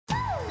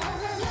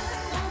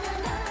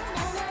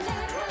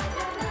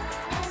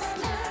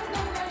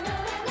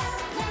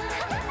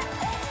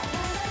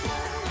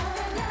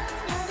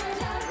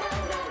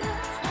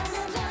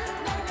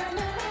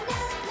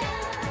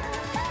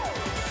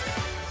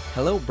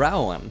Hello,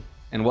 Browan,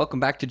 and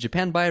welcome back to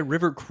Japan by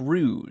River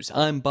Cruise.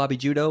 I'm Bobby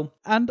Judo.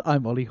 And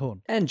I'm Ollie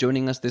Horn. And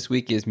joining us this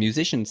week is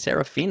musician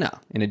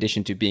Serafina. In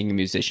addition to being a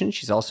musician,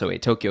 she's also a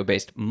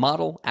Tokyo-based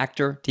model,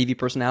 actor, TV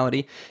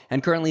personality,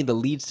 and currently the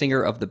lead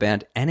singer of the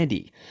band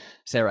Entity.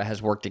 Sarah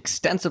has worked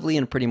extensively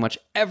in pretty much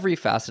every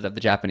facet of the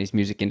Japanese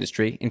music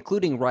industry,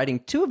 including writing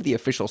two of the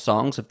official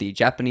songs of the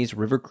Japanese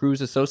River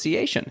Cruise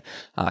Association,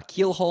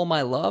 Keelhole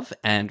My Love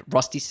and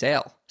Rusty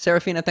Sail.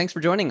 Serafina, thanks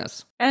for joining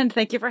us. And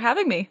thank you for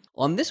having me.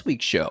 On this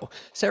week's show,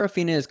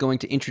 Serafina is going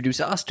to introduce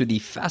us to the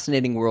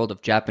fascinating world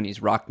of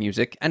Japanese rock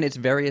music and its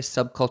various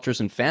subcultures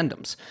and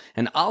fandoms.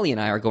 And Ollie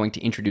and I are going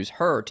to introduce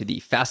her to the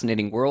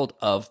fascinating world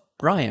of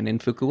Brian in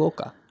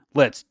Fukuoka.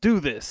 Let's do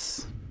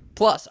this.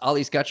 Plus,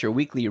 Ollie's got your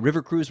weekly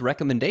River Cruise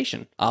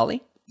recommendation.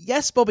 Ollie?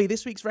 Yes, Bobby,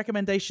 this week's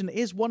recommendation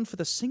is one for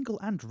the single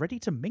and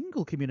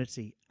ready-to-mingle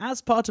community.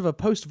 As part of a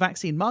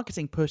post-vaccine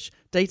marketing push,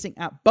 dating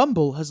app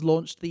Bumble has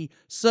launched the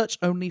search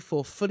only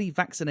for fully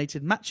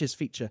vaccinated matches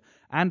feature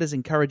and is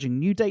encouraging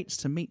new dates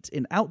to meet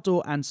in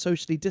outdoor and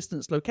socially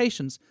distanced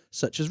locations,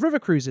 such as river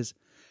cruises.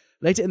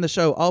 Later in the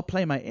show, I'll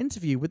play my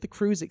interview with the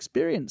cruise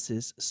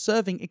experiences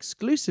serving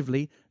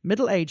exclusively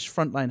middle-aged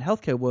frontline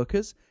healthcare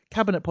workers,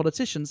 cabinet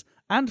politicians,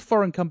 and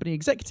foreign company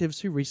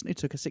executives who recently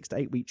took a 6 to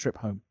 8 week trip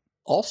home.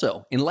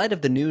 Also, in light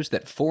of the news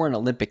that foreign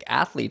Olympic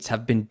athletes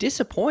have been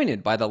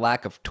disappointed by the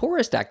lack of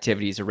tourist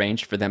activities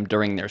arranged for them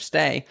during their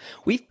stay,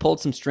 we've pulled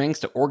some strings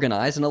to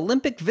organize an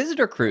Olympic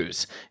visitor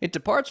cruise. It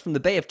departs from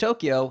the Bay of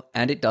Tokyo,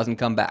 and it doesn't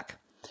come back.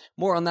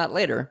 More on that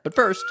later, but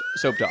first,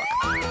 Soap Talk.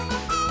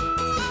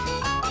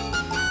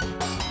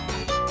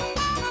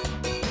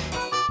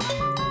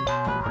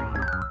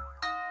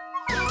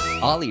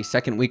 Ollie,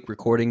 second week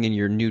recording in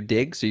your new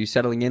digs. Are you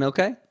settling in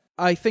okay?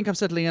 I think I'm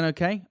settling in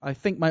okay. I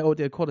think my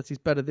audio quality is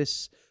better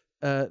this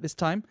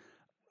time.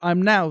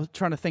 I'm now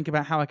trying to think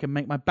about how I can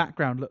make my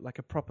background look like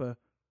a proper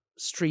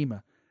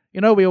streamer. You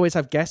know, we always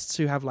have guests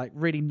who have like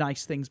really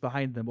nice things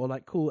behind them or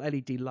like cool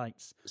LED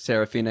lights.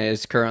 Serafina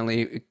is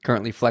currently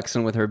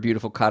flexing with her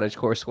beautiful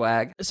cottagecore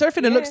swag.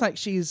 Serafina looks like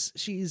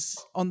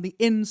she's on the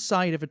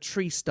inside of a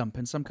tree stump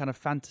in some kind of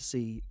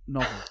fantasy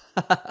novel.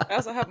 I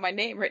also have my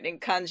name written in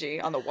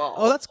kanji on the wall.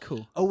 Oh, that's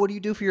cool. Oh, what do you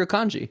do for your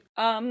kanji?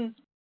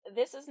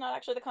 This is not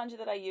actually the kanji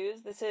that I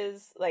use. This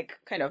is like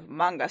kind of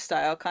manga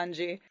style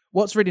kanji.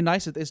 What's really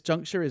nice at this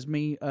juncture is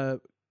me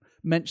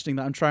mentioning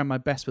that I'm trying my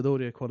best with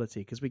audio quality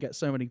because we get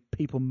so many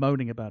people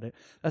moaning about it.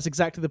 That's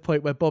exactly the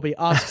point where Bobby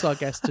asks our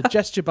guest to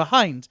gesture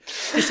behind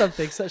to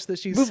something such that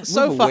she's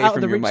so far out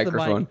of the reach of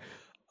the mic.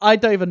 I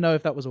don't even know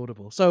if that was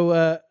audible.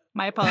 So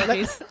my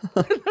apologies.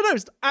 No,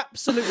 it's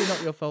absolutely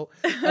not your fault.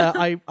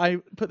 I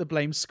put the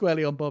blame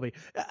squarely on Bobby.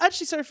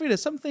 Actually, Serafina,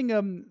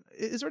 something.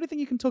 Is there anything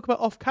you can talk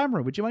about off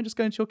camera? Would you mind just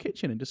going to your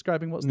kitchen and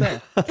describing what's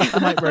there? Keep the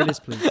mic where it is,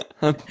 please.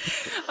 All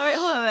right,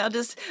 hold on. I'll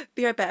just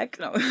be right back.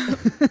 No.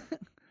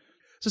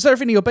 So,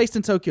 Serafina, you're based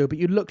in Tokyo, but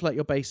you look like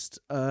you're based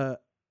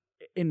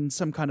in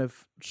some kind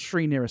of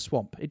tree near a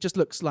swamp. It just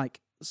looks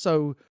like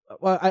so.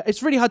 Well,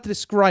 it's really hard to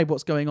describe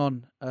what's going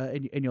on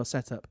in your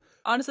setup.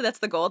 Honestly, that's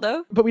the goal,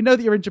 though. But we know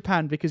that you're in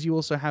Japan because you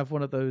also have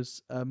one of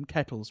those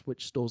kettles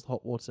which stores the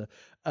hot water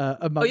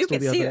amongst all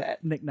the other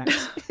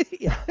knickknacks.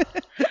 Yeah.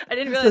 I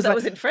didn't realize that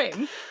was in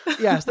frame.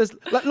 Yes, there's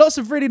lots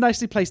of really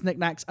nicely placed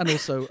knickknacks and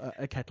also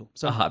a kettle.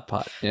 So a hot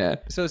pot, yeah.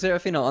 So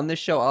Serafina, on this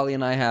show, Ollie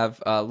and I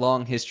have a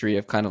long history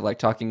of kind of like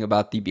talking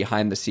about the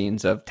behind the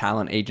scenes of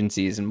talent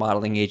agencies and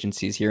modeling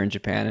agencies here in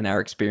Japan and our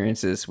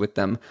experiences with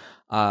them.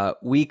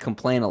 We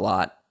complain a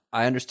lot.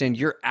 I understand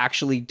you're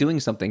actually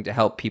doing something to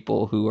help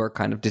people who are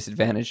kind of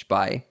disadvantaged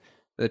by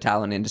the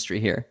talent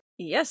industry here.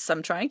 Yes,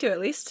 I'm trying to at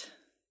least.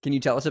 Can you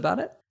tell us about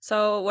it?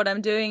 So what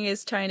I'm doing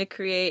is trying to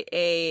create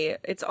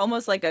it's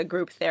almost like a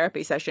group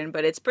therapy session,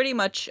 but it's pretty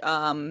much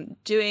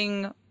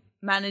doing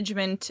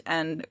management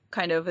and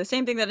kind of the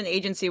same thing that an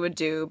agency would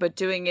do, but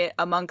doing it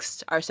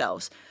amongst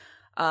ourselves.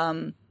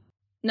 More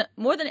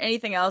than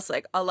anything else,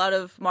 like a lot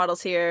of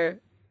models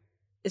here,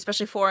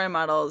 especially foreign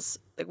models,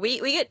 like we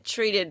get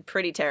treated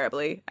pretty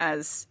terribly,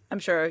 as I'm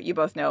sure you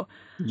both know.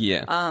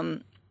 Yeah.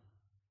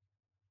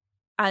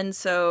 And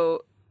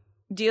so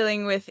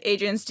dealing with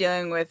agents,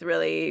 dealing with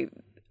really,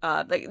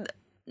 like,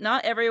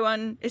 not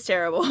everyone is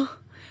terrible,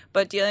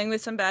 but dealing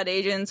with some bad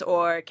agents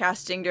or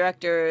casting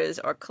directors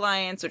or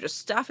clients or just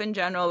staff in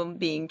general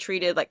being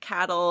treated like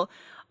cattle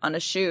on a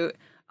shoot,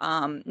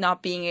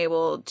 not being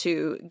able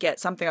to get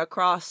something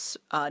across,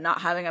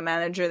 not having a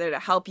manager there to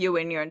help you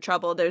when you're in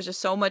trouble. There's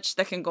just so much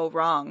that can go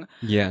wrong.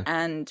 Yeah.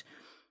 And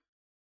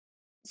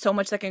so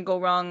much that can go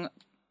wrong,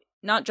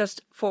 not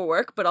just for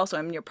work, but also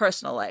in your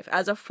personal life.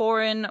 As a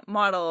foreign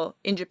model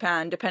in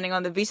Japan, depending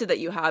on the visa that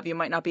you have, you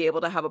might not be able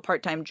to have a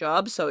part-time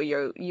job, so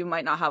you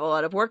might not have a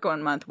lot of work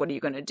one month. What are you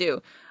going to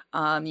do?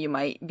 You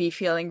might be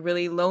feeling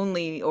really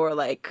lonely or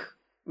like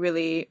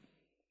really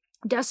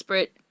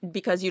desperate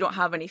because you don't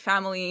have any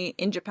family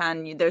in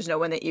Japan. There's no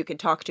one that you can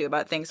talk to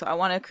about things. So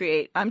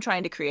I'm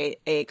trying to create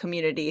a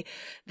community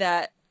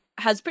that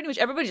has pretty much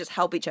everybody just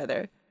help each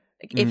other.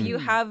 Like if you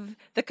have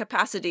the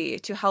capacity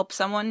to help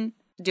someone,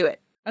 do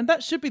it. And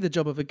that should be the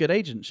job of a good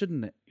agent,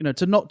 shouldn't it?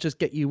 To not just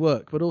get you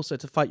work, but also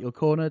to fight your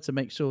corner, to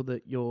make sure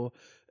that your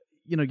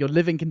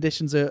living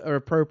conditions are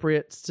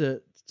appropriate,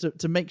 to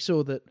make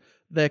sure that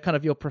they're kind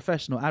of your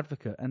professional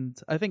advocate. And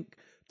I think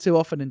too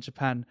often in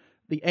Japan,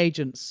 the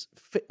agents,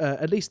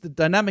 at least the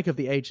dynamic of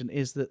the agent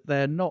is that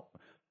they're not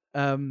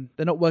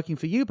working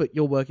for you, but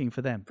you're working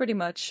for them. Pretty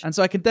much. And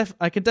so I can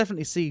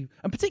definitely see,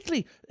 and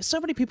particularly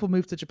so many people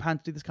move to Japan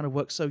to do this kind of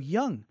work so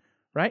young.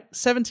 Right?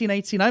 17,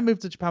 18, I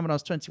moved to Japan when I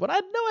was 21. I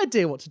had no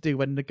idea what to do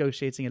when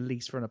negotiating a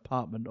lease for an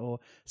apartment or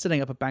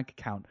setting up a bank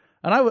account.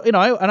 And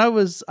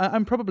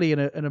I'm probably in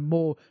a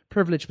more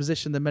privileged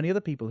position than many other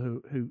people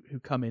who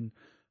come in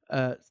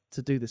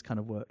to do this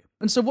kind of work.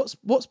 And so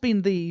what's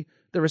been the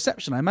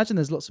reception? I imagine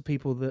there's lots of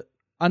people that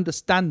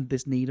understand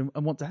this need and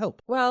want to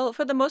help. Well,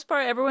 for the most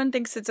part, everyone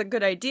thinks it's a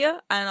good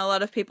idea, and a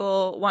lot of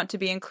people want to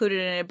be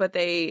included in it, but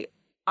they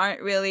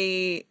aren't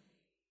really.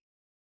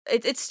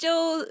 It's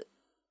still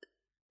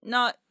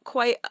not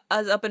quite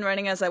as up and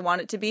running as I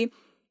want it to be.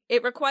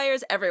 It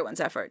requires everyone's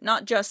effort,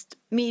 not just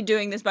me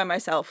doing this by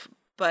myself,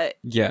 but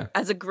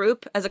as a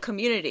group, as a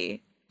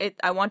community.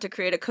 I want to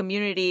create a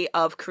community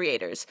of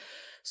creators.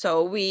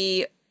 So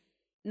we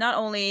not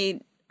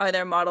only are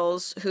there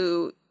models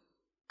who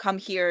come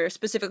here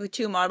specifically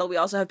to model, we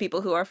also have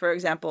people who are, for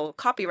example,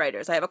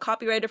 copywriters. I have a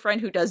copywriter friend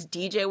who does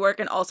DJ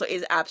work and also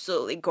is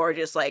absolutely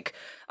gorgeous, like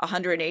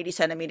 180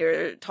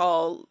 centimeter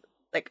tall,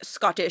 like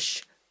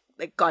Scottish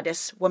like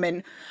goddess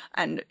woman,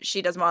 and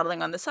she does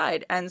modeling on the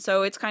side. And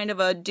so it's kind of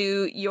a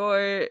do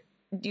your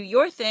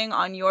thing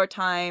on your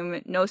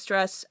time, no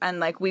stress, and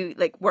like we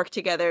like work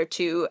together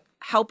to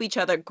help each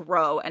other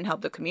grow and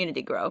help the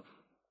community grow.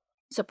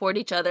 Support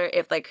each other.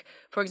 If like,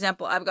 for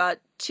example, I've got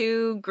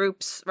 2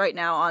 groups right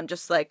now on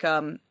just like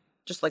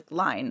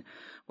Line,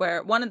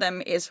 where one of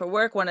them is for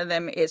work, one of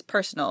them is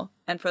personal.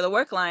 And for the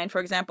work line, for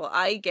example,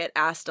 I get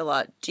asked a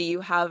lot, do you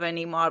have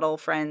any model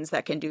friends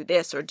that can do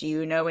this? Or do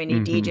you know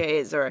any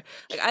DJs? Or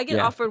like I get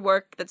offered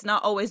work that's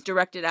not always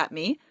directed at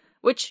me,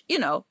 which,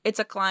 it's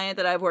a client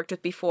that I've worked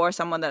with before,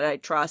 someone that I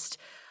trust.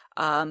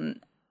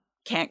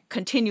 Can't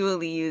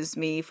continually use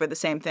me for the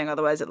same thing.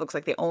 Otherwise, it looks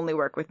like they only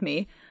work with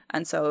me.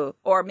 And so,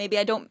 or maybe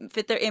I don't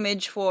fit their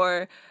image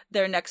for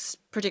their next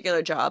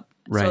particular job.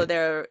 Right.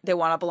 So they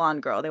want a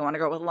blonde girl. They want a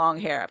girl with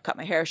long hair. I've cut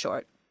my hair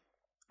short.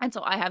 And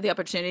so I have the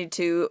opportunity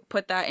to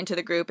put that into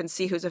the group and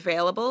see who's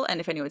available and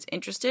if anyone's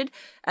interested,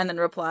 and then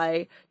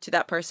reply to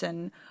that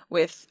person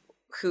with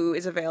who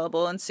is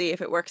available and see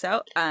if it works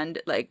out.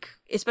 And like,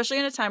 especially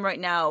in a time right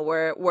now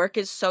where work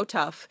is so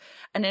tough,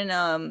 and in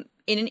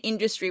an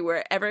industry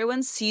where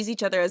everyone sees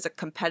each other as a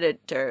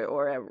competitor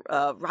or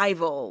a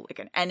rival, like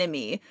an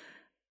enemy,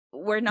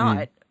 we're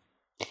not.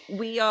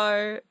 We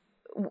are,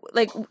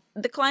 like,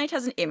 the client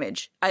has an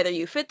image. Either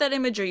you fit that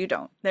image or you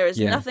don't. There is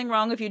nothing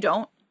wrong if you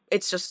don't.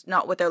 It's just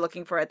not what they're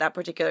looking for at that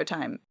particular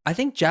time. I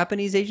think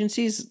Japanese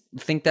agencies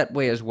think that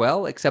way as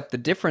well, except the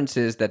difference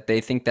is that they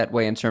think that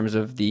way in terms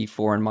of the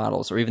foreign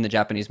models or even the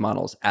Japanese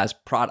models as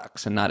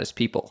products and not as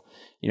people.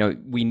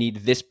 We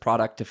need this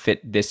product to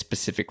fit this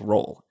specific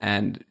role.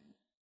 And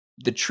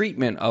the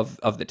treatment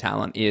of the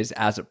talent is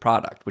as a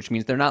product, which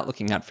means they're not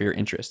looking out for your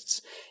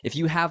interests. If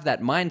you have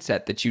that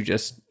mindset that you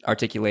just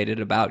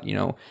articulated about,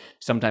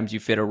 sometimes you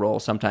fit a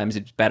role, sometimes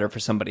it's better for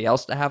somebody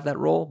else to have that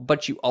role,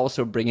 but you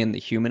also bring in the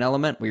human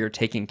element where you're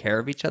taking care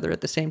of each other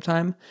at the same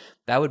time,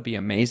 that would be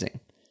amazing.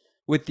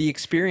 With the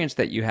experience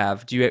that you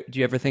have, do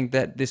you ever think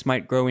that this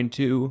might grow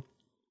into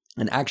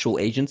an actual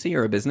agency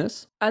or a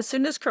business? As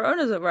soon as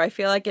Corona's over, I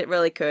feel like it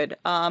really could.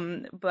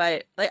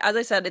 But like as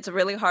I said, it's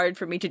really hard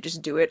for me to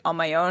just do it on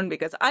my own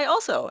because I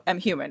also am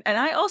human and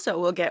I also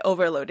will get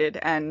overloaded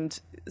and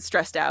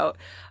stressed out.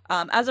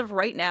 As of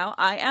right now,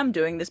 I am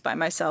doing this by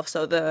myself.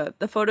 So the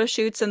photo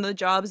shoots and the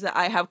jobs that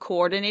I have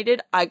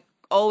coordinated, I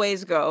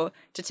always go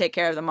to take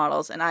care of the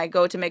models, and I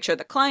go to make sure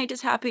the client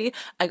is happy.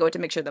 I go to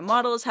make sure the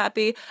model is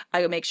happy.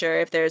 I make sure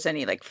if there's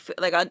any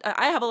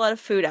I have a lot of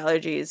food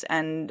allergies,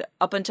 and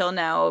up until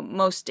now,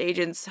 most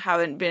agents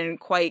haven't been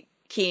quite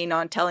keen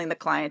on telling the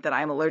client that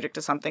I'm allergic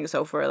to something.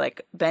 So for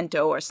like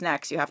bento or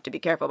snacks, you have to be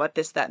careful about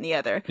this, that, and the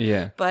other.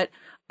 Yeah. But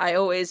I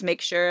always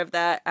make sure of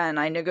that, and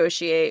I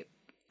negotiate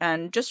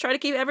and just try to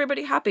keep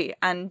everybody happy.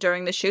 And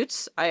during the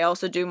shoots, I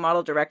also do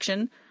model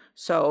direction.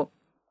 So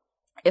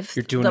if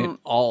you're doing it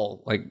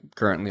all like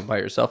currently by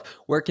yourself,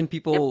 where can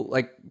people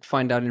like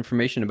find out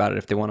information about it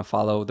if they want to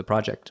follow the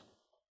project?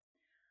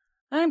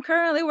 I'm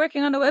currently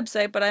working on a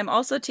website, but I'm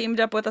also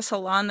teamed up with a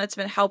salon that's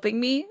been helping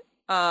me,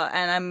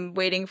 and I'm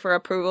waiting for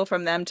approval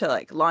from them to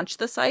like launch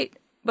the site.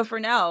 But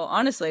for now,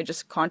 honestly,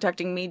 just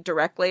contacting me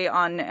directly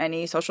on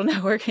any social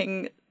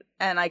networking,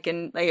 and I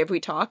can like if we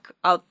talk,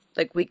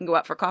 we can go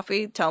out for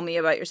coffee. Tell me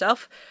about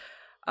yourself,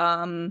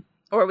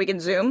 or we can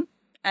Zoom.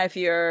 If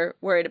you're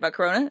worried about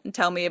Corona, and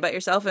tell me about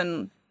yourself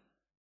and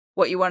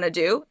what you want to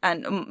do.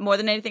 And more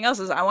than anything else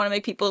is I want to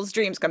make people's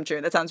dreams come true.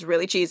 That sounds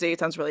really cheesy. It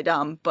sounds really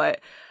dumb. But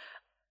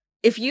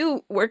if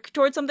you work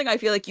towards something, I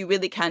feel like you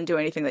really can do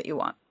anything that you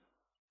want.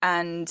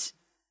 And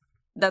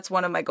that's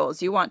one of my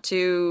goals. You want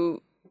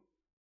to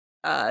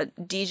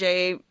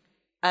DJ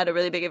at a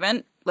really big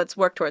event, let's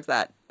work towards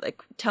that.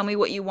 Like, tell me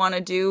what you want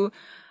to do.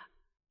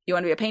 You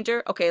want to be a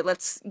painter? Okay,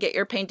 let's get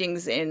your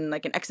paintings in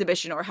like an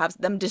exhibition or have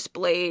them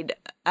displayed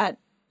at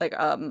like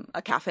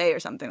a cafe or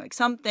something, like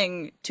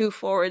something to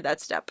forward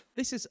that step.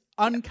 This is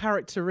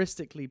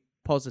uncharacteristically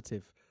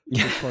positive.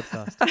 This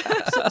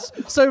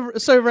podcast.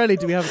 So rarely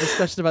do we have a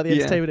discussion about the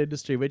entertainment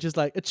industry, which is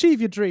like,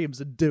 achieve your dreams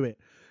and do it.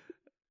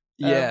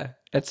 Yeah,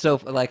 it's so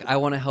like I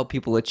want to help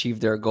people achieve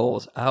their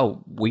goals.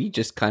 Oh, we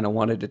just kind of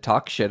wanted to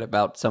talk shit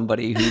about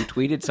somebody who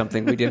tweeted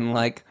something we didn't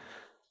like.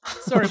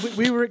 Sorry,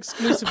 we were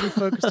exclusively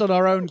focused on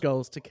our own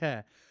goals to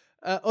care.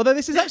 Although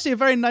this is actually a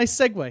very nice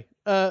segue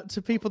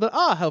to people that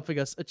are helping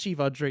us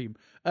achieve our dream,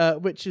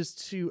 which is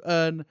to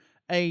earn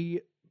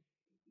a...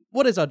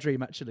 What is our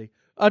dream, actually?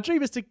 Our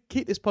dream is to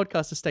keep this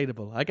podcast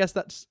sustainable. I guess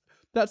that's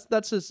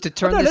as... To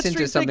turn this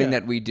into something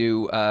that we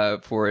do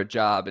for a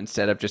job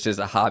instead of just as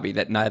a hobby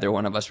that neither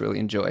one of us really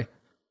enjoy.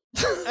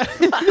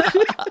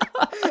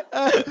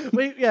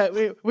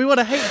 We want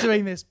to hate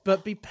doing this,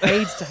 but be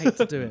paid to hate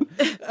to do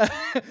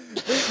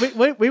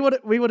it. We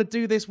want to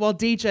do this while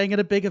DJing at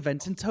a big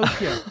event in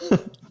Tokyo.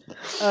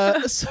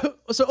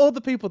 So all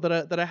the people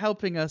that are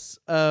helping us,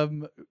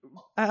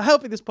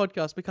 helping this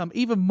podcast become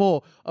even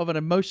more of an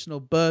emotional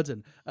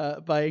burden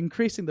by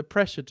increasing the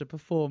pressure to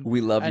perform.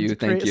 We love you.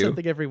 Thank you.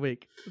 Something every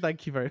week.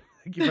 Thank you very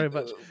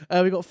much.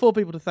 We've got 4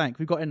 people to thank.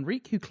 We've got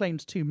Enrique, who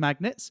claimed 2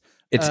 magnets.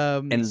 It's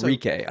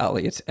Enrique,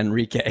 Ali. It's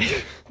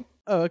Enrique.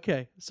 Oh,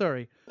 okay.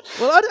 Sorry.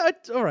 Well,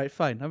 all right,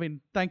 fine. I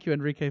mean, thank you,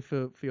 Enrique,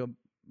 for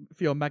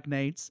your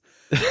magnets.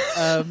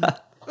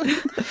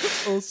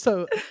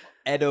 Also,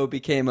 Edo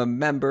became a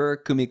member,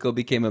 Kumiko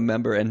became a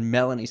member, and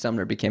Melanie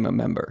Sumner became a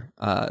member.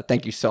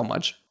 Thank you so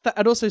much.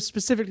 And also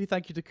specifically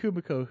thank you to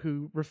Kumiko,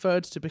 who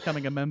referred to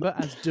becoming a member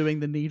as doing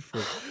the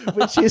needful,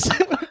 which is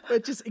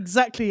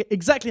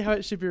exactly how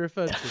it should be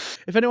referred to.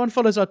 If anyone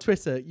follows our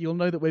Twitter, you'll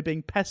know that we're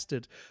being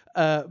pestered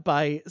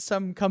by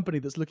some company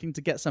that's looking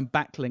to get some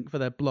backlink for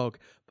their blog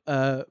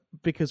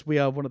because we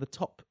are one of the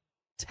top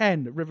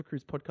 10 River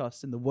Cruise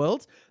podcasts in the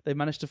world. They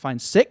managed to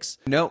find 6.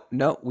 No,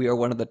 we are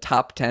one of the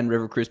top 10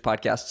 River Cruise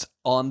podcasts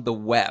on the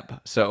web.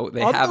 So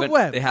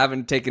they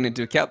haven't taken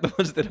into account the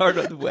ones that aren't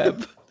on the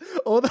web.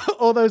 All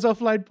those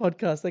offline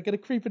podcasts, they're going to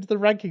creep into the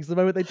rankings the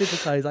moment they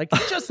digitize. I can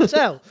just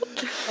tell.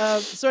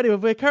 So anyway,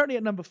 we're currently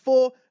at number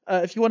 4.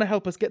 If you want to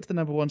help us get to the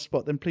number 1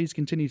 spot, then please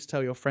continue to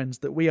tell your friends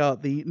that we are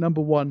the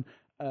number 1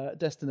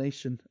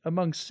 destination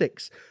among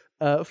 6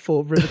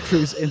 for River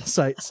Cruise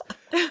insights.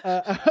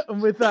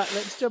 And with that,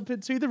 let's jump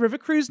into the River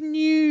Cruise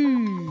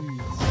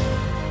news.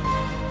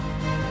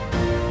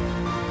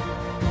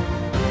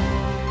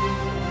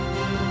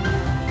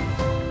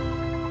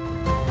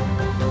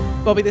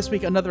 Bobby, this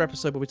week, another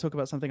episode where we talk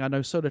about something I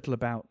know so little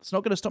about. It's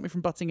not going to stop me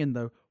from butting in,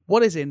 though.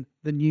 What is in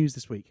the news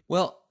this week?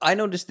 Well, I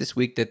noticed this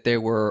week that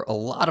there were a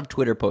lot of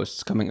Twitter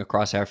posts coming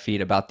across our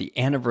feed about the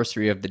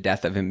anniversary of the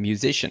death of a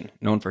musician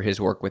known for his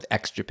work with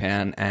X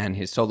Japan and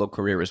his solo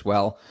career as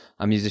well,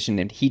 a musician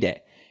named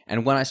Hide.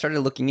 And when I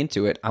started looking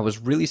into it, I was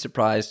really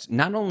surprised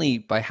not only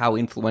by how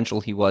influential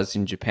he was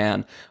in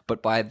Japan,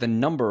 but by the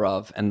number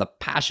of and the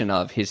passion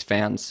of his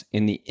fans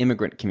in the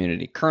immigrant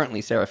community. Currently,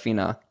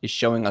 Serafina is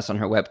showing us on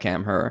her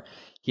webcam her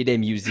Hide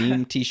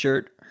Museum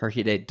t-shirt, her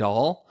Hide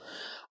doll.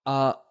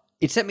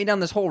 It sent me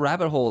down this whole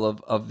rabbit hole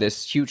of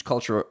this huge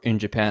culture in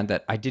Japan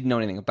that I didn't know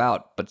anything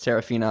about, but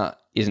Serafina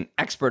is an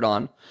expert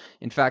on.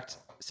 In fact,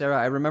 Sarah,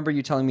 I remember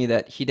you telling me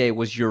that Hide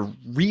was your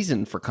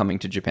reason for coming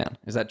to Japan.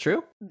 Is that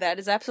true? That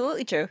is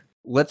absolutely true.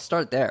 Let's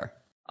start there.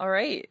 All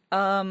right.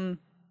 I'm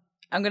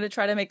going to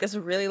try to make this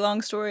a really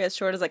long story as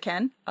short as I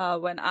can.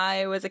 When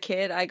I was a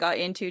kid, I got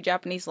into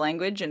Japanese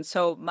language, and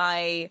so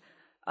my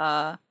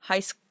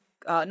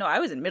I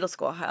was in middle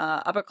school.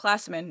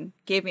 Upperclassman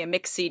gave me a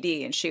mixed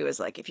CD, and she was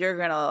like, if you're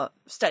going to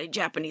study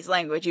Japanese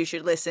language, you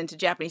should listen to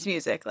Japanese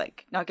music.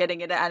 Like, not getting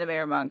into anime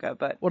or manga,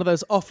 but... One of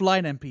those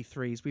offline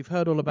MP3s. We've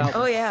heard all about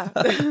them. Oh, yeah.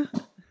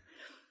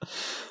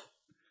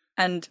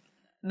 And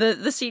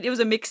the CD, it was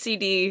a mixed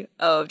CD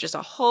of just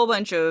a whole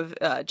bunch of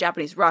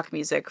Japanese rock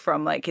music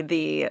from, like,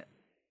 the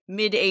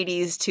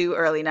mid-'80s to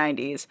early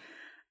 90s.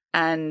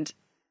 And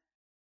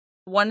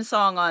one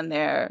song on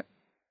there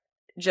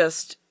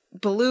just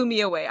blew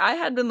me away. I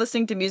had been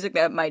listening to music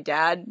that my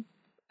dad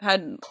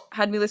had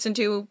me listen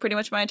to pretty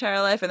much my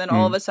entire life, and then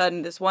all of a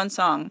sudden this one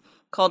song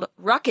called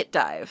Rocket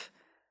Dive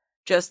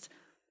just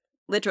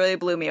literally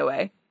blew me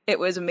away. It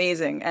was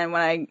amazing. And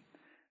when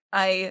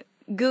I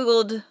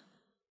googled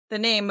the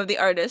name of the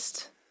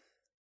artist,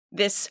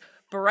 this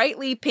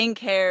brightly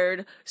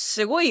pink-haired,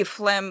 sugoi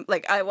phlegm,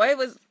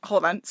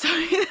 hold on,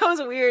 sorry, that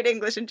was weird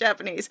English and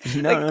Japanese.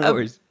 No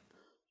worries.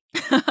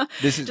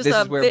 This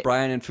is where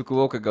Brian in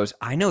Fukuoka goes,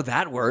 I know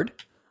that word.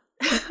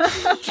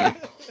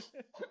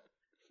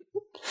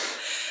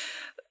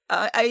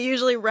 I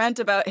usually rant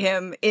about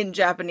him in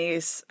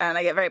Japanese, and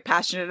I get very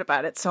passionate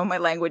about it, so my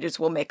languages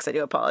will mix. I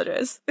do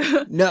apologize.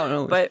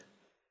 No. But,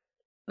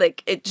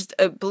 like, it just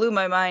blew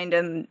my mind,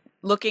 and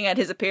looking at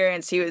his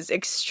appearance, he was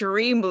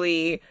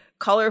extremely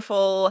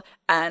colorful,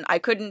 and I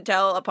couldn't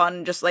tell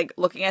upon just like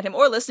looking at him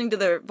or listening to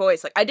their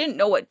voice. Like I didn't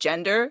know what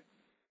gender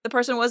the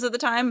person was at the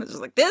time. It was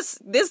just like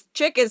this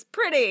chick is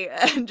pretty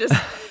and just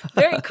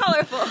very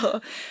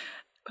colorful.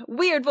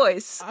 Weird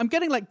voice. I'm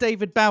getting like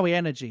David Bowie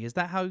energy. Is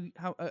that how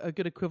a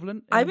good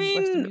equivalent? I in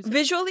Western mean, music?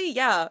 visually,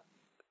 yeah,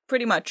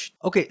 pretty much.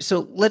 Okay,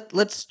 so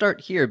let's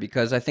start here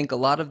because I think a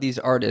lot of these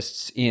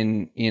artists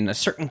in a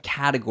certain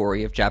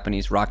category of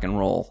Japanese rock and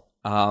roll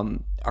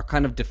are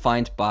kind of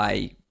defined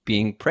by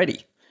being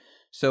pretty.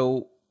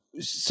 So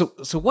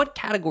what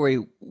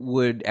category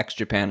would X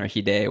Japan or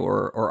Hide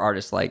or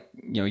artists like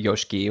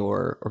Yoshiki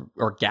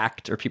or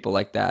Gact or people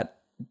like that,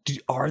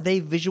 are they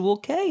visual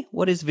kei?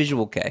 What is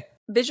visual kei?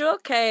 Visual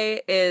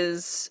kei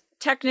is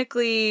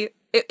technically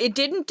it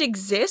didn't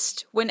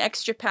exist when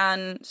X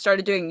Japan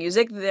started doing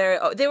music.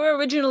 They were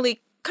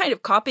originally kind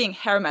of copying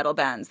hair metal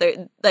bands.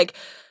 They like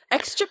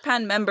X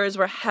Japan members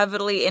were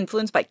heavily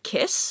influenced by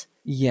Kiss.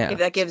 Yeah, if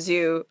that gives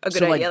you a good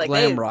so idea, like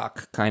glam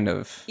rock kind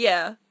of.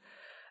 Yeah,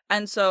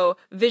 and so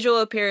visual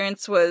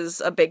appearance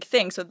was a big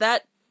thing. So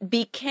that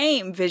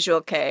became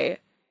visual kei,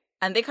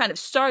 and they kind of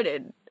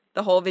started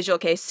the whole visual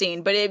kei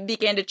scene. But it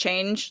began to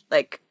change,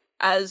 like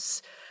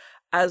as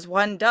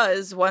one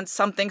does once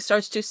something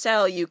starts to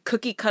sell. You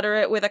cookie cutter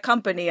it with a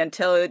company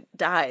until it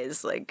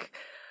dies. Like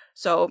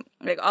so,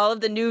 like all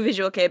of the new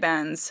visual kei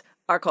bands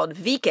are called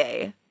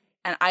VK.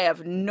 And I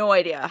have no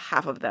idea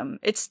half of them.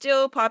 It's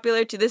still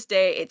popular to this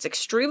day. It's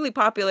extremely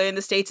popular in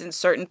the States in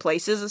certain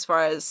places as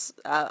far as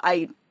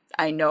I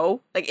know.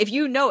 Like, if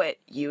you know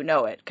it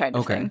kind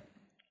of thing.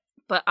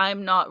 But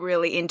I'm not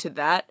really into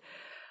that.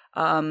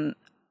 I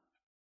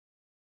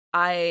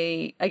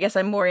guess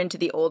I'm more into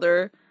the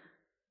older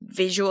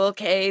visual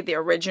kei, the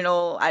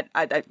original.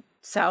 I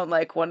sound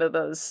like one of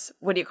those,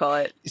 what do you call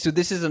it? So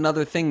this is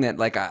another thing that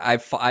like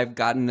I've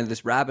gotten into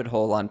this rabbit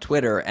hole on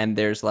Twitter, and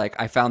there's like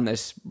I found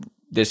this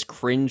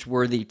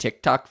cringeworthy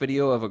TikTok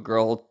video of a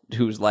girl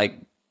who's like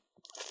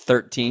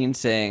 13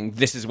 saying,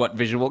 "This is what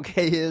visual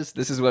kei is.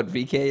 This is what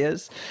VK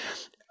is."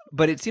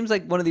 But it seems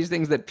like one of these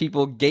things that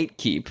people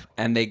gatekeep,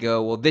 and they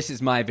go, "Well, this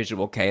is my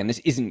visual kei, and this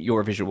isn't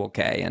your visual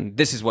kei, and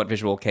this is what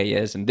visual kei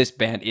is, and this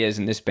band is,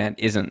 and this band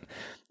isn't."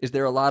 Is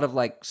there a lot of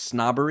like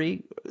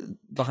snobbery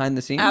behind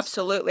the scenes?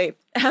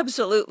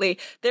 Absolutely.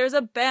 There's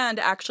a band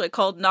actually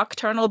called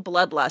Nocturnal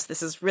Bloodlust.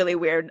 This is really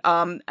weird.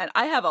 And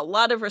I have a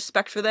lot of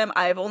respect for them.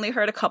 I've only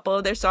heard a couple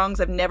of their songs.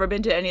 I've never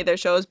been to any of their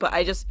shows, but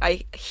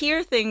I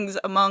hear things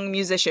among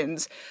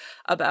musicians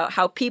about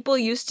how people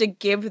used to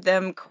give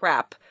them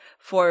crap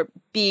for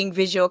being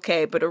visual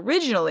kei, but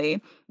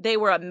originally they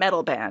were a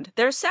metal band.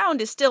 Their sound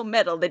is still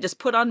metal. They just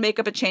put on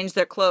makeup and changed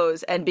their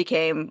clothes and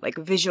became like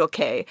visual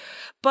kei.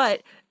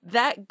 But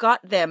that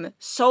got them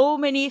so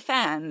many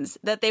fans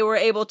that they were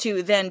able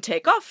to then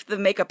take off the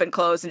makeup and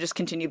clothes and just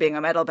continue being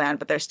a metal band,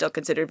 but they're still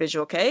considered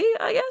visual kei,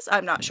 I guess.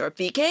 I'm not sure.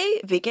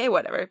 VK,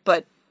 whatever.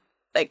 But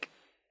like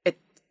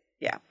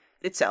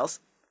it sells.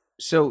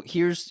 So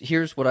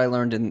here's what I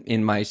learned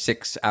in my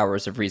 6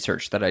 hours of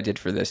research that I did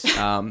for this,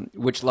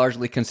 which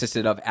largely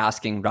consisted of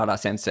asking Rada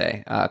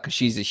Sensei, because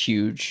she's a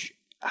huge.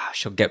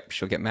 She'll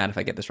get mad if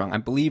I get this wrong. I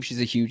believe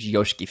she's a huge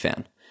Yoshiki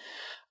fan.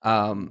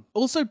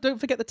 Also, don't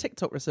forget the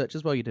TikTok research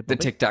as well. You did Bobby.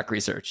 The TikTok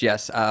research,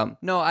 yes.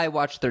 No, I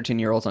watch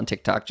 13-year-olds on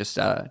TikTok just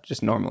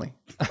normally.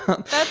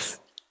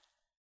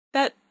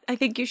 That I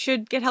think you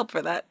should get help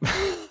for that.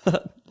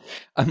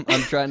 I'm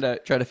trying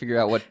to figure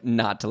out what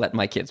not to let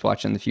my kids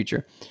watch in the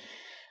future.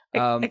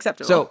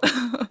 Acceptable. So,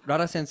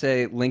 Rada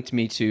Sensei linked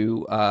me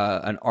to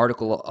an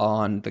article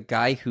on the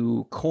guy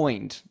who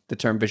coined the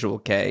term visual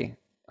kei,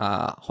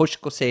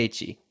 Hoshiko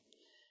Seiichi,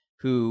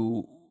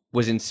 who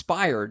was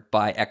inspired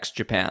by X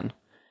Japan.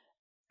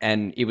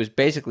 And it was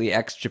basically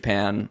X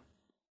Japan,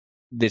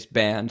 this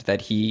band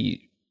that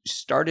he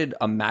started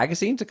a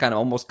magazine to kind of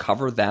almost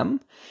cover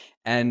them.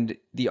 And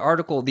the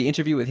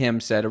interview with him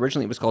said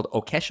originally it was called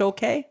Okesho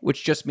Kei,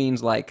 which just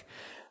means like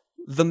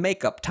the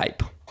makeup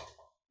type.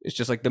 It's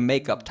just like the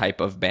makeup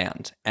type of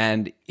band.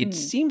 And it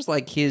seems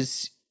like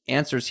his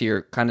answers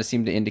here kind of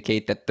seem to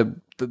indicate that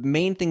the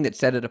main thing that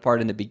set it apart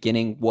in the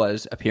beginning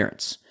was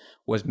appearance,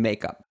 was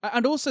makeup.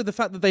 And also the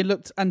fact that they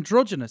looked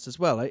androgynous as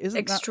well. Isn't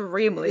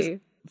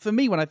extremely. For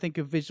me, when I think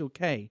of visual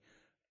kei,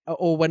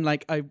 or when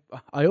like I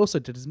also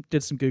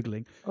did some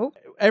Googling,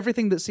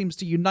 everything that seems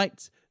to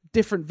unite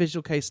different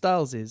visual kei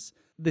styles is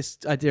this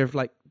idea of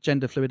like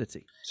gender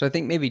fluidity. So I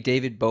think maybe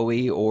David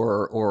Bowie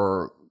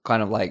or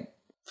kind of like,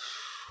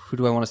 who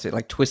do I want to say,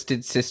 like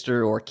Twisted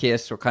Sister or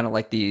Kiss, or kind of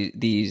like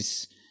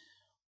these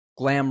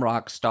glam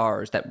rock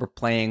stars that were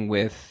playing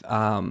with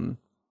kind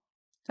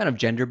of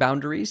gender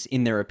boundaries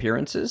in their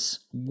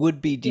appearances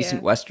would be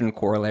decent Western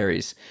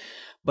corollaries.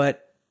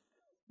 But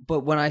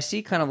when I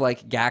see kind of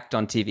like Gact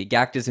on TV,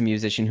 Gact is a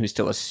musician who's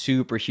still a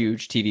super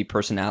huge TV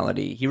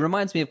personality. He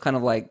reminds me of kind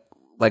of like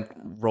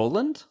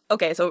Roland.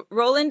 Okay, so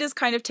Roland is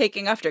kind of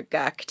taking after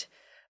Gact,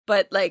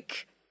 but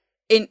like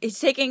he's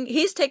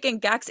taking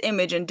Gact's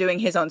image and doing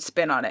his own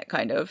spin on it,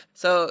 kind of.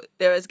 So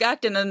there is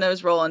Gact and then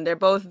there's Roland. They're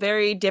both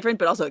very different,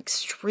 but also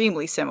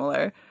extremely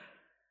similar.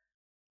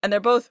 And they're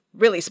both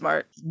really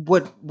smart.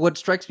 What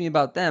strikes me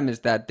about them is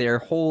that their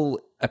whole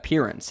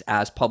appearance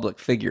as public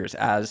figures,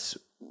 as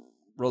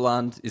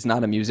Roland is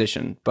not a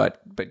musician,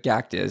 but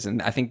Gact is,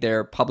 and I think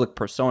their public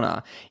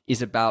persona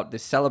is about the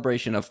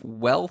celebration of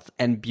wealth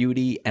and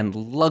beauty and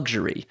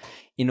luxury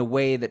in a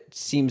way that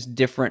seems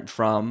different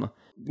from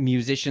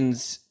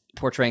musicians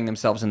portraying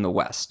themselves in the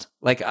West.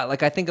 Like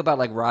I think about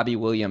like Robbie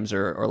Williams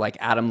or like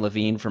Adam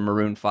Levine from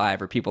Maroon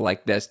 5 or people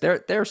like this.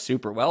 They're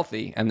super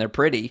wealthy and they're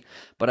pretty,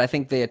 but I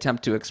think they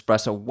attempt to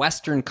express a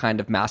Western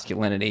kind of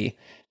masculinity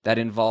that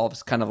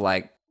involves kind of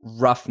like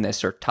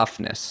roughness or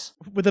toughness.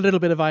 With a little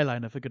bit of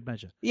eyeliner for good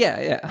measure.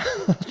 Yeah.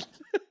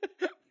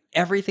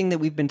 Everything that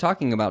we've been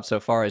talking about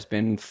so far has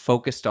been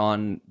focused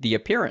on the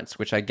appearance,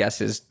 which I guess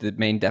is the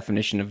main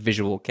definition of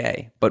visual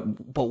K. But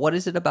what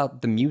is it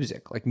about the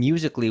music? Like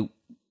musically,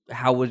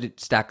 how would it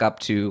stack up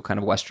to kind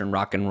of Western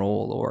rock and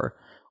roll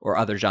or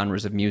other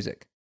genres of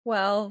music?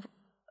 Well,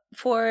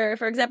 for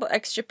example,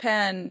 X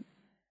Japan,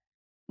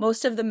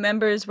 most of the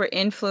members were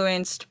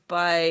influenced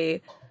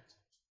by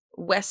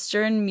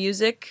Western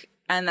music,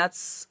 and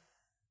that's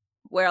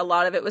where a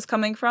lot of it was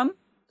coming from.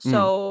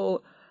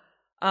 So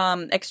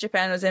X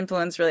Japan was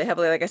influenced really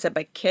heavily, like I said,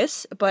 by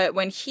Kiss. But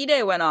when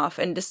Hide went off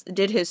and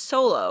did his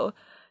solo,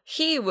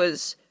 he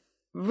was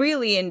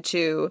really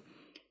into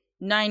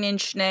Nine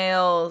Inch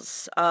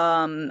Nails,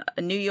 a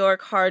New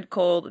York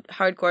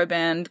hardcore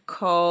band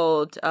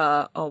called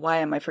why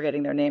am I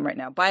forgetting their name right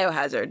now?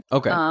 Biohazard.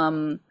 Okay.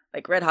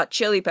 Like Red Hot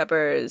Chili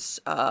Peppers.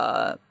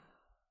 Like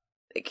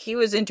he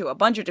was into a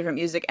bunch of different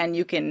music, and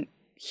you can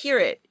hear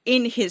it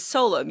in his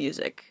solo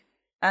music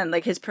and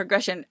like his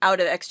progression out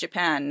of X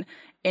Japan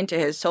into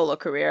his solo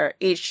career.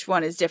 Each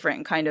one is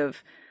different, kind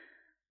of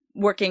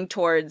working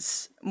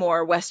towards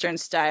more Western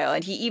style.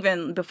 And he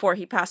even, before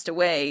he passed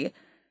away,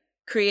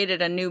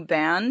 created a new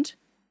band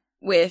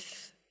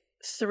with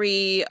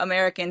 3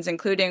 Americans,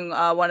 including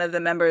one of the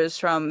members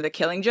from The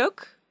Killing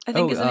Joke, I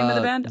think is the name of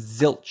the band.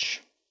 Zilch.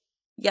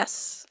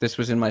 Yes. This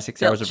was in my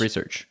 6 hours of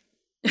research.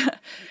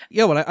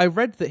 Yeah, well, I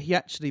read that he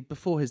actually,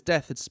 before his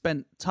death, had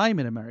spent time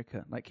in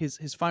America. Like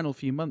his final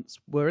few months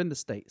were in the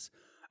States.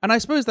 And I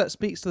suppose that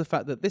speaks to the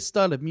fact that this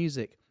style of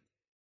music,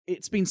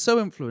 it's been so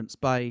influenced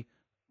by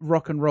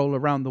rock and roll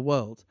around the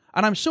world.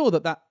 And I'm sure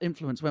that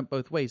influence went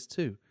both ways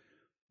too.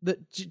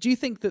 Do you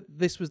think that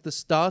this was the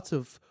start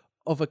of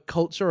a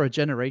culture or a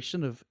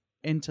generation of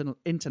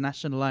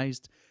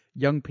internationalized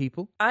young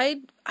people?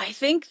 I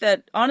think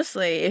that,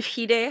 honestly, if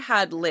Hide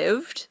had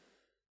lived,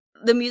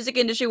 the music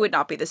industry would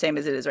not be the same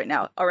as it is right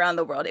now around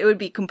the world. It would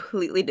be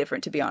completely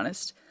different, to be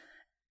honest.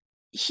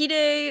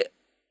 Hide,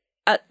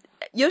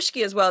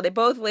 Yoshiki as well, they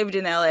both lived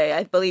in LA.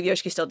 I believe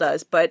Yoshiki still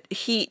does. But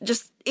he,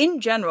 just in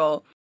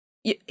general,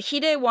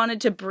 Hide wanted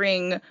to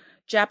bring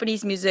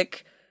Japanese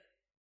music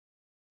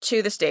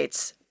to the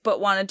States, but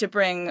wanted to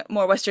bring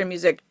more Western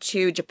music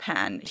to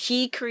Japan.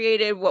 He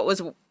created what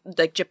was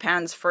like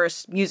Japan's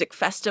first music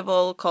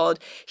festival called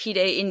Hide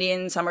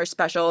Indian Summer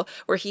Special,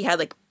 where he had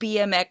like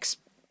BMX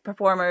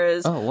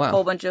performers, Oh, wow. a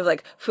whole bunch of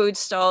like food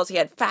stalls. He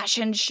had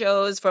fashion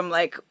shows from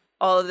like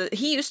all of the.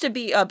 He used to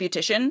be a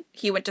beautician.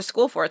 He went to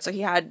school for it, so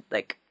he had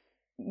like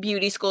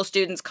beauty school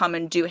students come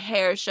and do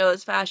hair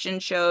shows, fashion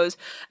shows,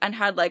 and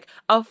had like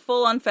a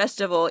full-on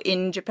festival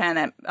in Japan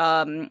at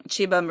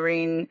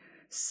Chiba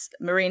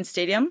Marine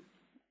Stadium,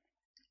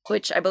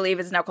 which I believe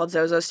is now called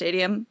Zozo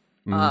Stadium.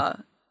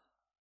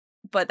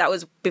 But that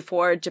was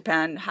before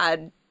Japan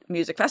had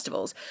music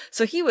festivals.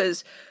 So he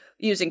was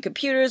using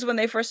computers when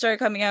they first started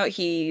coming out.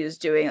 He was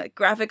doing like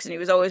graphics, and he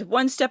was always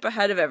one step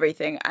ahead of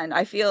everything. And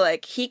I feel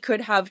like he could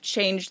have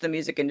changed the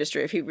music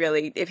industry if he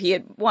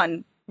had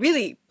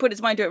really put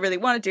his mind to it, really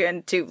wanted to,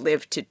 and to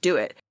live to do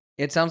it.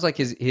 It sounds like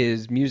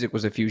his music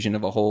was a fusion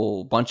of a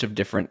whole bunch of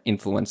different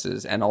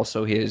influences and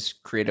also his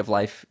creative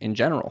life in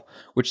general,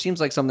 which seems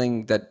like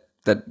something that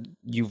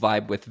you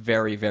vibe with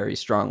very, very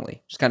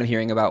strongly. Just kind of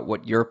hearing about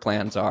what your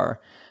plans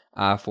are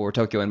for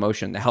Tokyo in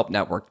Motion, the Help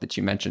Network that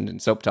you mentioned in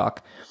Soap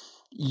Talk.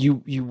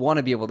 You want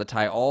to be able to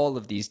tie all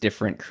of these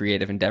different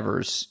creative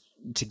endeavors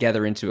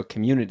together into a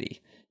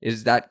community.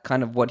 Is that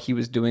kind of what he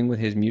was doing with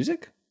his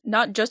music?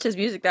 Not just his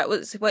music, that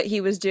was what he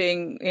was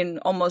doing in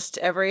almost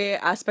every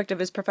aspect of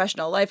his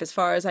professional life, as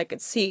far as I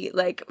could see.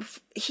 Like,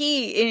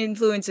 he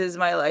influences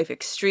my life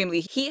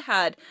extremely. He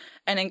had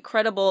an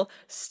incredible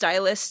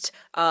stylist.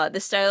 The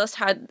stylist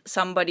had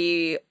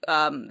somebody,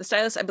 the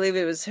stylist, I believe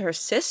it was her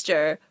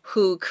sister,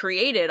 who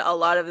created a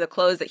lot of the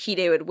clothes that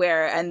Hide would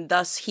wear, and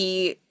thus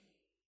he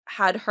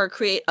had her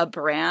create a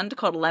brand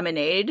called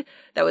Lemonade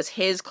that was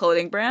his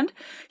clothing brand.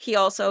 He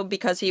also,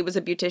 because he was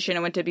a beautician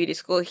and went to beauty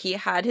school, he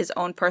had his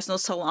own personal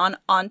salon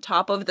on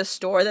top of the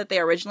store that they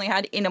originally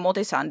had in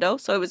Omotesando.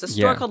 So it was a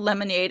store called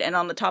Lemonade, and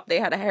on the top they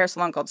had a hair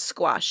salon called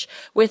Squash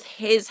with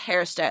his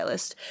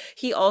hairstylist.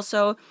 He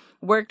also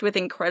worked with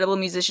incredible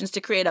musicians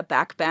to create a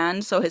back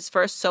band. So his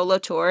first solo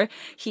tour,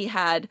 he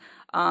had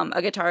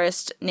a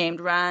guitarist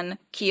named Ran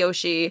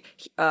Kiyoshi.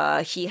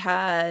 He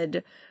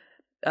had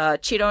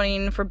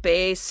Chironin for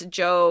bass,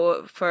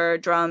 Joe for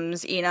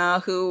drums,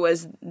 Ina, who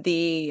was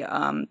the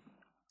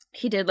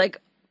he did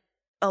like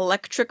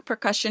electric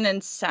percussion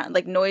and sound,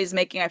 like noise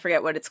making. I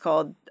forget what it's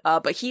called.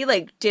 But he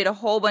like did a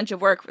whole bunch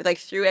of work like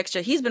through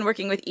Extra. He's been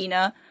working with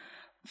Ina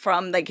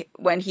from like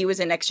when he was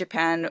in X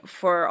Japan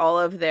for all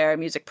of their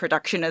music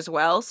production as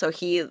well. So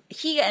he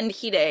and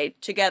Hide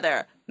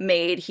together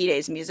made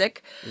Hide's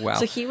music. Wow.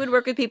 So he would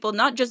work with people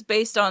not just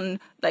based on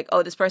like,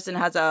 oh, this person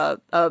has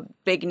a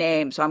big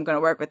name, so I'm going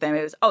to work with them.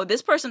 It was, oh,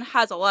 this person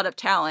has a lot of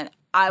talent.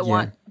 I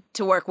want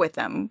to work with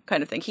them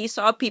kind of thing. He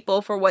saw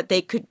people for what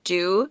they could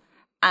do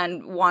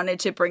and wanted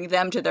to bring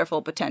them to their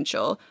full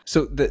potential.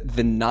 So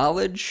the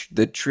knowledge,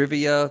 the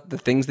trivia, the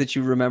things that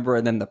you remember,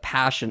 and then the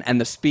passion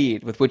and the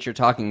speed with which you're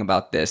talking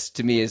about this,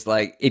 to me is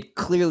like, it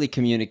clearly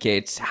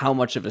communicates how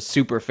much of a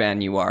super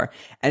fan you are.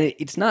 And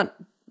it's not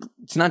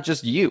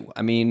just you.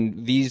 I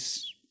mean,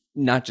 these,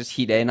 not just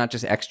Hide, not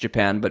just X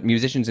Japan, but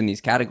musicians in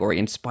these categories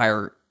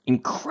inspire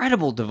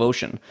incredible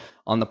devotion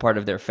on the part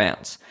of their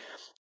fans.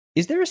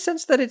 Is there a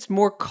sense that it's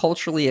more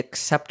culturally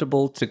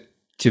acceptable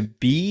to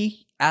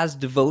be as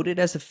devoted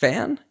as a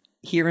fan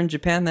here in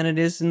Japan than it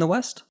is in the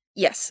West?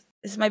 Yes.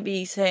 This might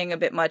be saying a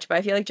bit much, but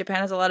I feel like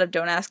Japan has a lot of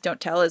don't ask, don't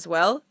tell as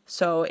well.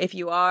 So if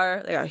you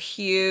are like a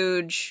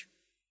huge,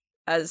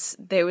 as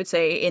they would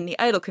say in the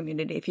idol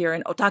community, if you're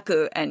an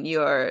otaku and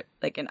you're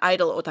like an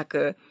idol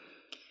otaku,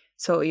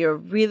 so you're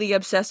really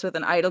obsessed with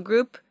an idol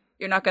group,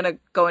 you're not going to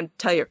go and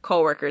tell your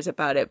coworkers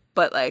about it.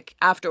 But like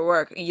after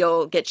work,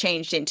 you'll get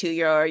changed into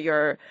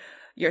your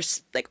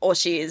like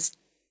Oshi's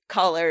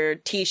color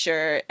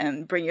t-shirt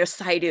and bring your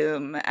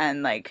saidum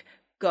and like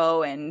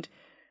go and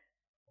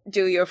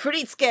do your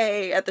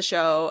furitsuke at the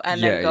show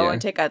and then go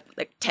and take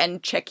like 10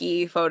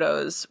 checky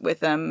photos with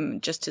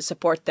them just to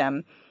support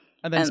them.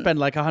 And then spend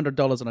like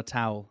 $100 on a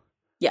towel.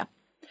 Yeah.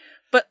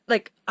 But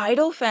like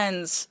idol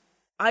fans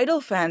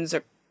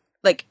are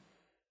like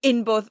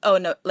in both,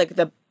 like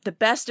the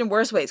best and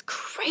worst ways,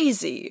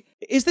 crazy.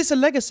 Is this a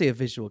legacy of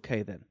Visual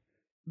Kei then?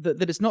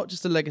 That it's not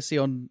just a legacy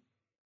on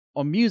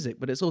music,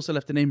 but it's also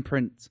left an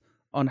imprint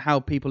on how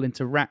people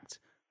interact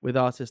with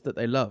artists that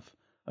they love.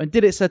 And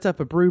did it set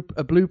up a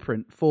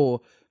blueprint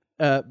for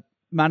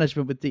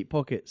management with deep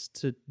pockets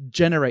to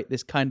generate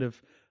this kind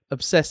of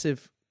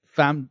obsessive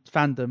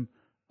fandom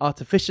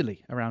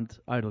artificially around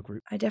idol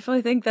group? I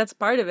definitely think that's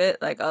part of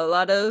it. Like a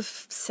lot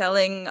of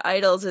selling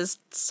idols is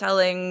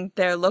selling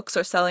their looks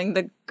or selling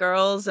the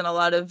girls, and a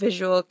lot of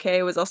Visual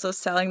Kei was also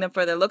selling them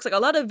for their looks. Like a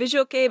lot of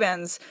Visual Kei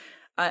bands,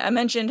 I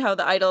mentioned how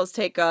the idols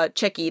take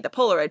Cheki, the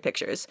Polaroid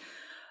pictures.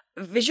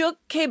 Visual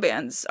Kei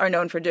bands are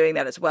known for doing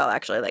that as well,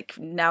 actually, like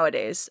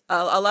nowadays.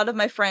 A lot of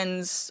my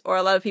friends or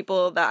a lot of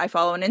people that I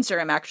follow on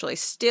Instagram actually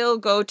still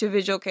go to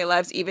Visual Kei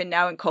lives. Even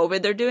now in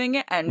COVID, they're doing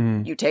it.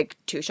 And you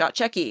take 2-shot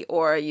Cheki,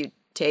 or you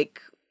take,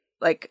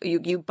 like,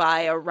 you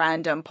buy a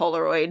random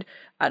Polaroid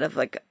out of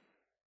like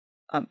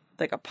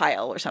a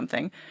pile or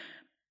something.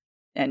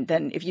 And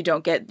then if you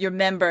don't get your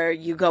member,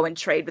 you go and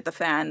trade with the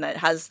fan that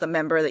has the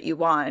member that you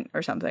want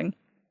or something.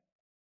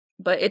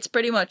 But it's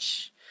pretty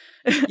much...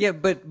 Yeah,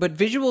 but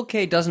Visual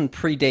Kei doesn't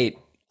predate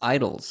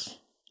idols.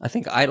 I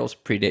think idols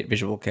predate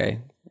Visual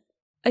Kei.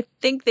 I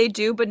think they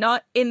do, but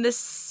not in the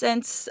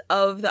sense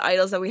of the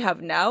idols that we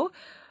have now.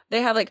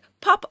 They have like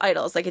pop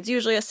idols. Like it's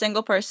usually a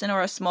single person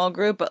or a small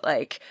group, but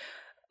like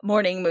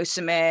Morning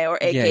Musume or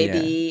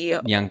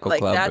AKB. Nyanko like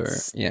Club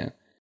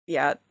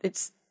Yeah,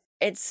 it's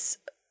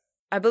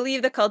I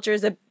believe the culture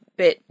is a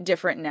bit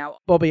different now.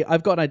 Bobby,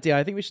 I've got an idea.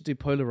 I think we should do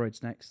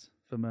Polaroids next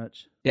for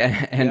merch.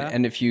 Yeah,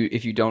 and if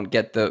you don't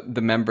get the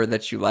member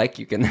that you like,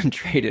 you can then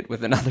trade it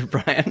with another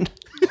brand.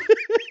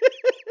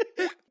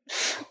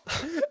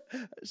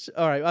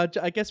 All right,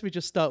 I guess we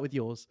just start with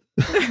yours.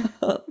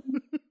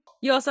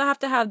 You also have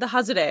to have the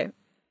hazure,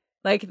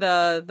 like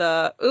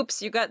the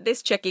oops, you got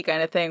this checky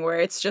kind of thing, where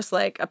it's just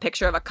like a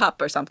picture of a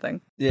cup or something.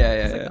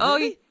 Yeah.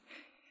 Oh,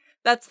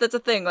 that's a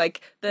thing.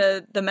 Like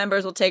the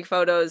members will take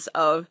photos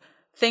of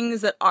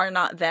things that are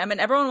not them,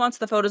 and everyone wants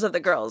the photos of the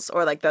girls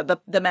or like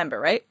the member,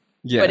 right?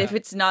 Yeah. But if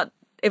it's not,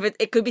 if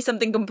it could be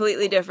something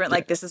completely different,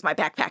 like this is my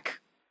backpack,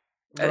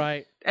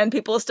 right? And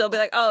people will still be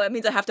like, oh, it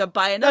means I have to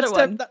buy another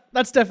one.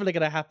 That's definitely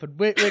going to happen.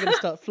 We're going to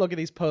start flogging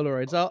these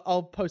Polaroids.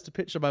 I'll post a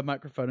picture of my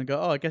microphone and go,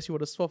 oh, I guess you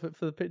want to swap it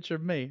for the picture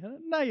of me.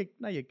 Now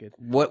you're good.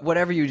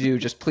 Whatever you do,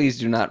 just please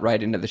do not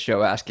write into the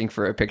show asking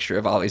for a picture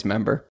of Ollie's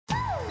member.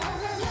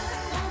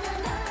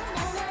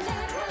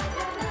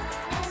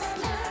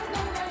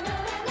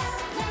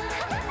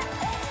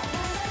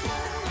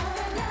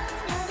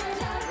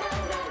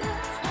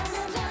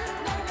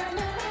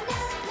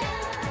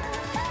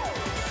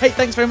 Hey,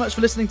 thanks very much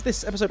for listening to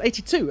this episode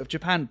 82 of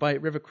Japan by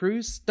River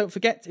Cruise. Don't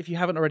forget, if you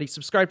haven't already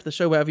subscribed to the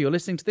show wherever you're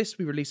listening to this,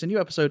 we release a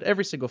new episode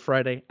every single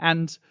Friday,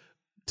 and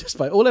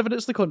despite all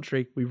evidence to the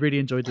contrary, we really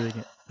enjoy doing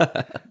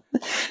it.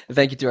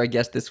 Thank you to our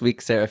guest this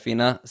week,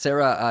 Serafina.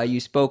 Sarah, you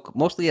spoke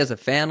mostly as a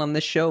fan on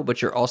this show,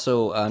 but you're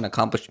also an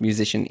accomplished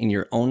musician in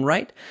your own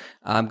right.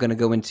 I'm going to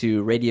go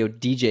into radio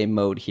DJ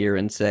mode here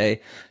and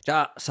say, じ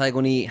ゃあ、最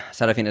後に、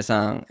Serafina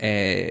さん、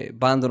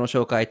バンドの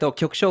紹介と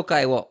曲紹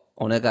介を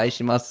お願い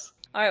します。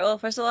All right, well,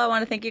 first of all, I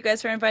want to thank you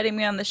guys for inviting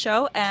me on the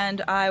show, and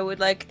I would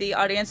like the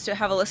audience to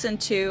have a listen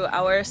to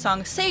our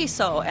song Say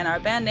So, and our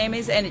band name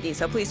is Entity,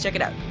 so please check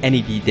it out.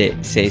 Entity で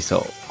清掃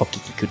お聴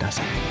きくだ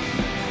さい。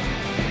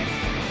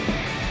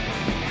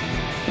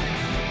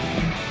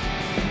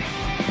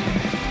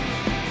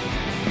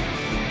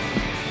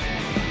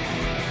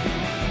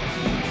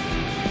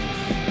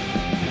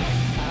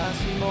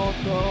足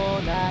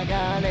元流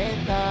れ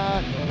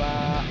たの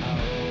は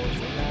青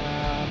空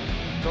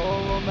遠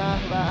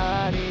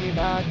回り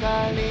ば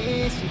か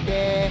りし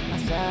ては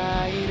し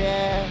ゃい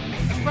で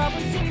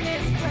Probably seen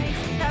this place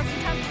 1,000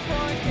 times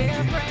before,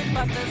 different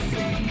but the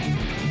same.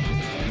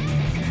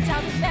 It's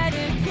time to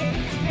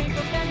medicate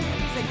painful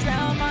memories. I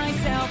drown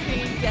myself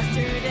in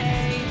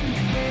yesterday.